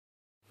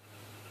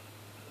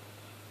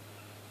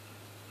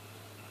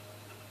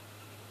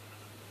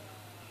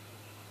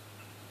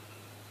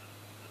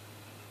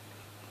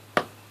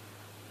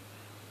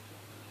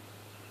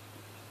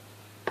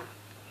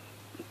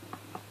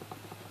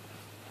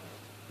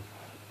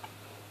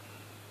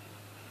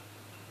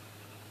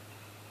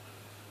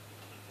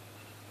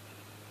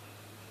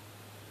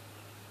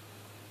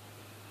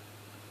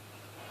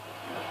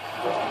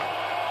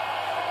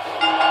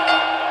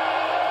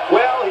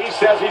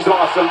he's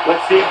awesome.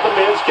 Let's see if The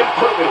Miz can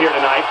prove it here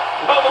tonight.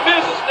 Well, The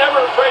Miz is never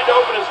afraid to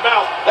open his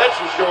mouth, that's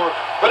for sure.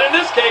 But in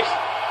this case,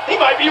 he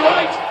might be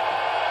right.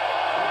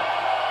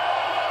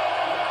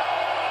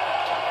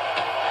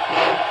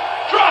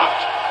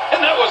 Dropped! And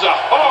that was a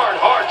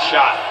hard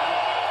shot.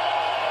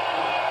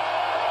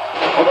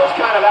 Well, those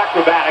kind of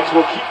acrobatics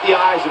will keep the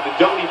eyes of the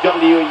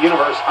WWE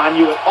Universe on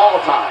you at all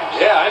times.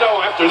 Yeah, I know.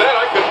 After that,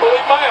 I couldn't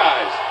believe my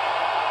eyes.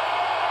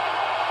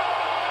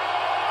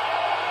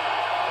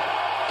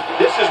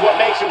 This is what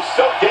makes him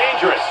so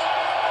dangerous.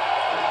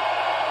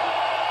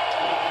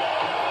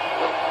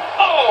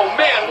 Oh,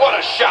 man, what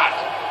a shot.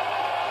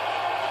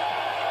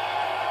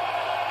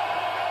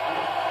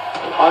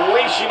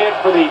 Unleashing it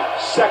for the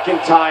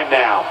second time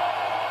now.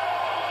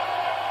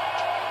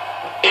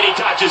 And he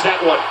touches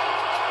that one.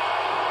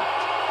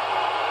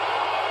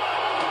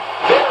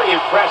 Very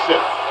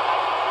impressive.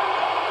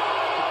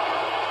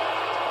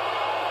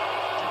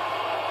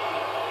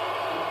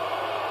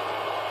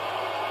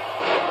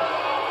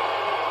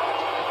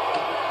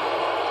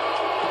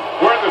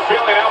 We're in the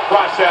feeling out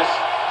process.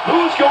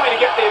 Who's going to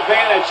get the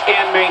advantage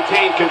and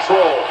maintain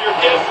control? Your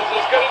guess is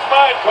as good as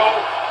mine,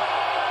 Cole.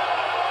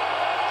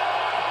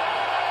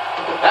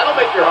 That'll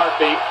make your heart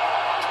beat.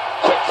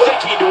 Quick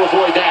thinking to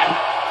avoid that.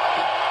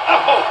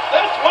 Oh,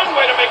 that's one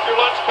way to make your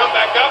lunch come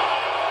back up.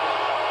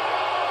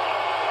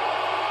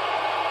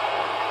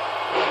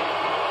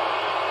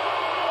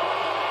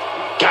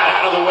 Got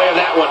out of the way of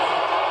that one.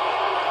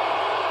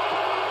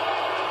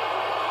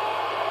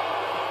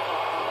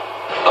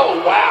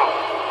 Oh, wow.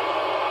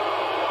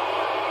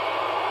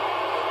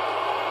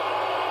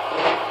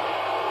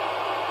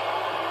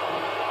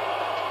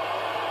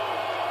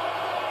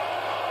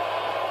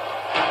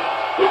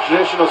 The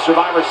traditional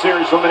Survivor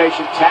Series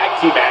Elimination Tag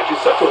Team match is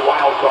such a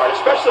wild card,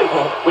 especially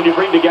when you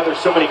bring together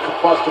so many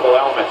combustible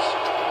elements.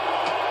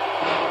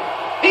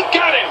 He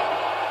got him.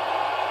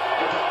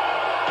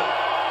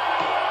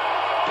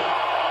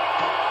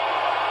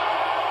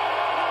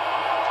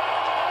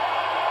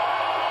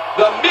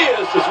 The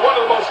Miz is one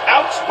of the most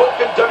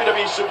outspoken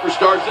WWE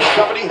superstars this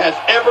company has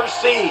ever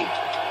seen.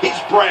 He's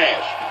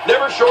brash,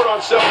 never short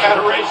on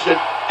self-adoration,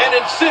 and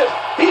insists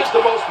he is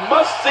the most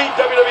must-see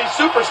WWE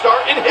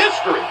superstar in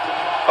history.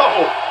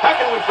 Oh, how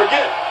can we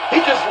forget? He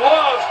just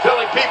loves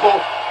telling people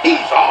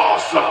he's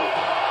awesome.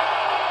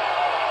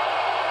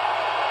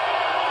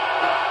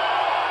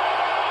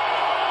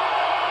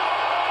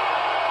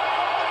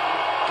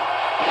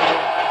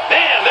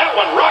 Man, that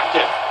one rocked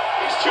him.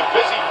 He's too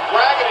busy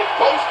bragging and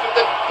boasting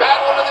than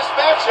battling in this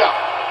matchup.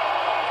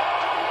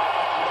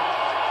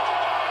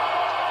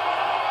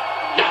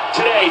 Not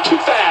today, too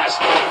fast.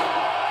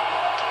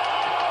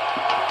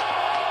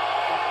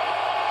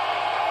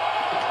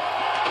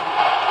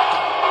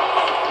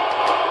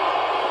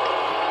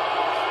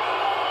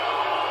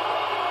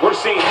 We're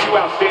seeing two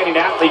outstanding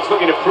athletes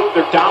looking to prove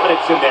their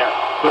dominance in there,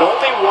 but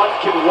only one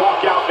can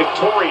walk out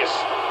victorious.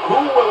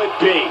 Who will it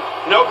be?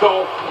 No,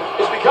 Cole.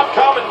 It's become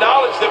common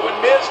knowledge that when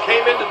Miz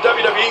came into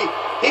WWE,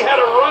 he had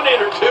a run-in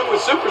or two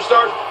with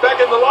superstars back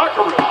in the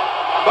locker room.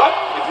 But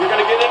if you're going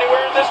to get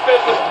anywhere in this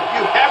business,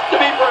 you have to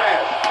be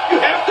brash.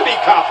 You have to be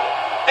confident.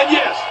 And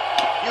yes,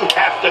 you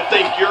have to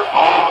think you're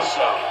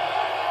awesome.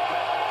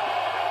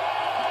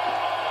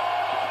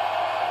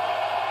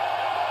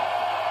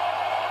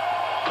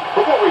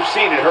 From what we've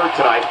seen and heard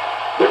tonight,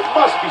 there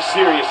must be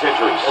serious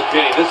injuries. Oh,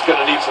 Denny, this is going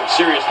to need some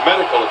serious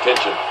medical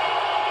attention.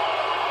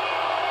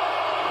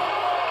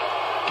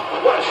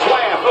 What a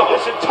slam.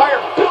 This entire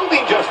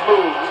building just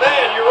moved.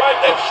 Man, you're right.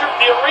 That shook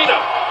the arena.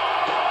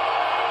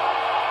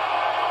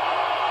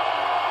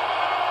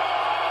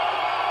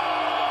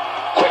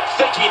 Quick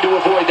thinking to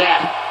avoid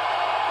that.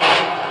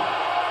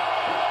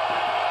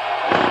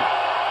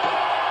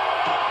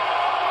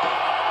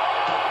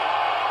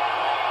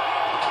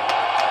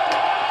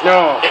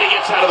 No. And he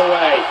gets out of the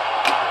way.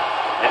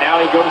 And now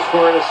he goes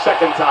for it a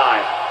second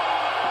time.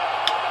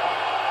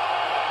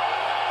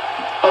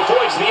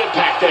 Avoids the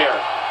impact there.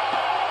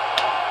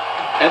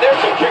 And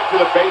there's a kick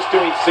to the face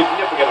doing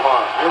significant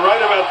harm. You're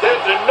right about that.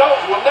 Their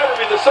nose will never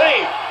be the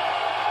same.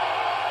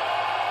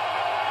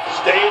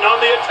 Staying on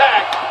the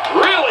attack.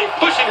 Really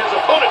pushing his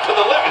opponent to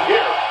the limit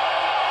here.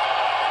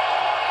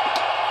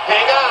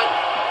 Hang on.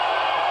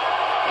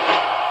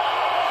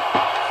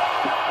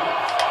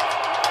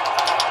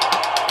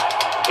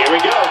 Here we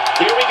go.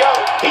 Here we go.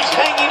 He's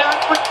hanging on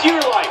for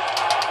dear life.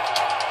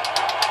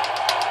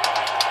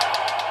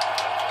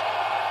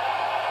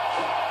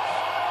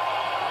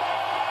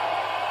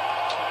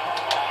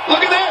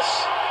 Look at this.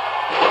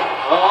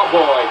 Oh,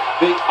 boy.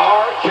 The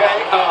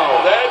RKO.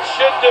 That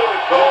should do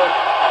it, Cole.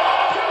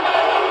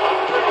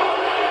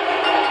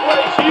 What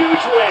a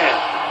huge win.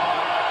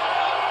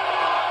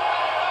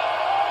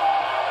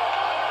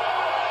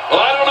 Well,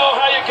 I don't know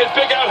how you can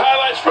pick out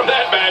highlights from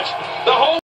that match. The whole